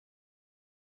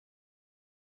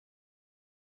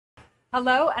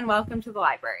Hello and welcome to the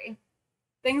library.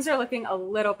 Things are looking a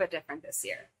little bit different this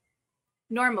year.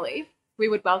 Normally, we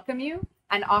would welcome you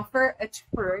and offer a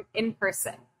tour in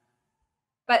person.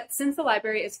 But since the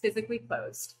library is physically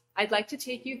closed, I'd like to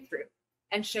take you through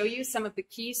and show you some of the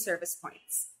key service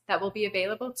points that will be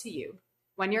available to you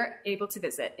when you're able to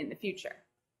visit in the future.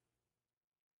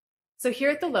 So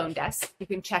here at the loan desk, you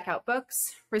can check out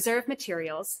books, reserve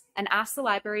materials, and ask the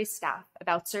library staff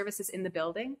about services in the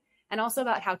building and also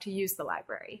about how to use the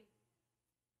library.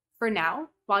 For now,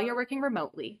 while you're working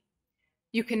remotely,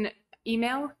 you can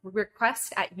email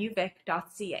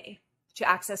request@uvic.ca to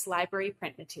access library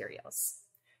print materials.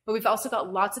 But we've also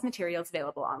got lots of materials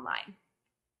available online.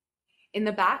 In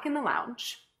the back in the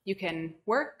lounge, you can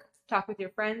work, talk with your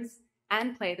friends,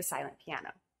 and play the silent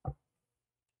piano.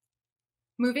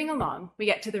 Moving along, we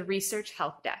get to the research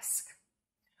help desk,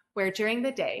 where during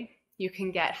the day, you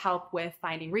can get help with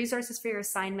finding resources for your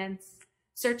assignments,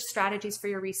 search strategies for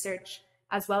your research,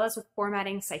 as well as with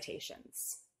formatting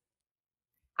citations.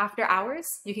 After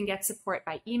hours, you can get support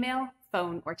by email,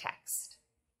 phone, or text.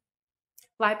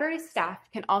 Library staff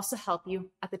can also help you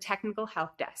at the technical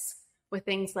help desk with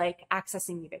things like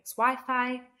accessing UVic's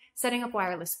Wi-Fi, setting up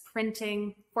wireless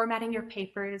printing, formatting your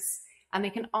papers, and they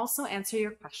can also answer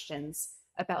your questions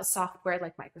about software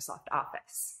like Microsoft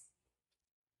Office.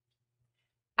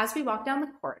 As we walk down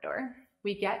the corridor,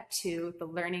 we get to the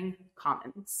Learning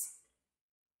Commons.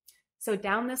 So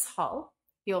down this hall,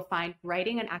 you'll find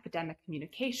writing and academic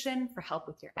communication for help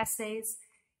with your essays,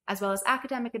 as well as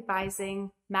academic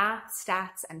advising, math,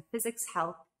 stats, and physics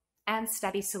help, and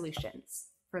study solutions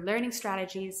for learning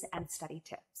strategies and study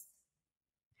tips.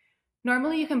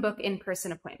 Normally you can book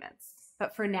in-person appointments,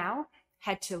 but for now,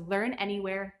 head to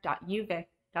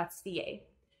learnanywhere.uvic.ca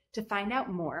to find out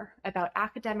more about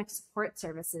academic support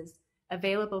services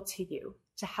available to you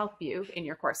to help you in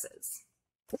your courses.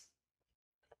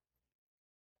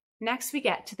 Next, we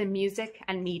get to the music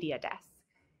and media desk.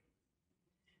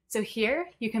 So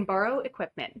here you can borrow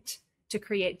equipment to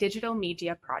create digital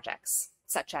media projects,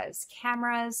 such as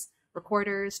cameras,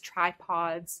 recorders,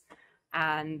 tripods,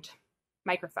 and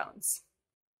microphones.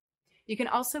 You can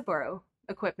also borrow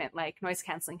equipment like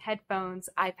noise-canceling headphones,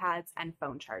 iPads, and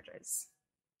phone chargers.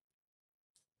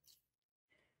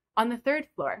 On the third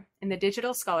floor, in the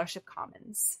Digital Scholarship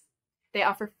Commons, they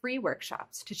offer free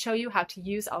workshops to show you how to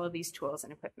use all of these tools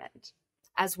and equipment,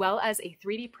 as well as a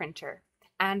 3D printer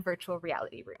and virtual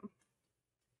reality room.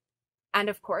 And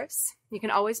of course, you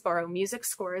can always borrow music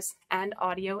scores and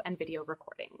audio and video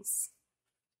recordings.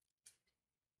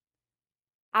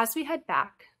 As we head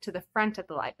back to the front of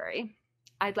the library,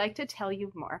 I'd like to tell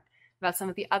you more about some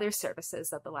of the other services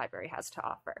that the library has to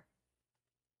offer.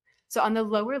 So on the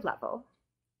lower level,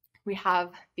 we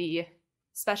have the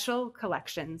Special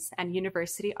Collections and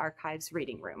University Archives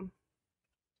Reading Room.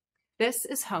 This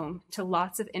is home to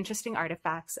lots of interesting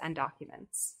artifacts and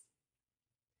documents.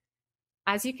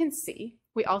 As you can see,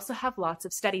 we also have lots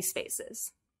of study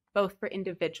spaces, both for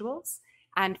individuals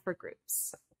and for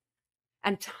groups,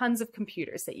 and tons of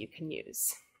computers that you can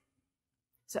use.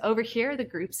 So over here are the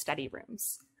group study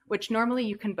rooms, which normally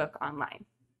you can book online.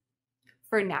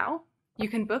 For now, you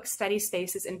can book study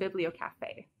spaces in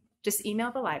BiblioCafe. Just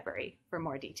email the library for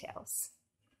more details.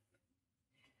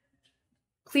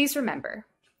 Please remember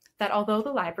that although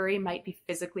the library might be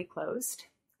physically closed,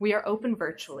 we are open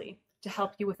virtually to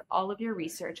help you with all of your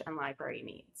research and library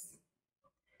needs.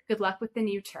 Good luck with the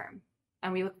new term,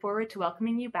 and we look forward to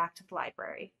welcoming you back to the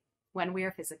library when we are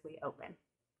physically open.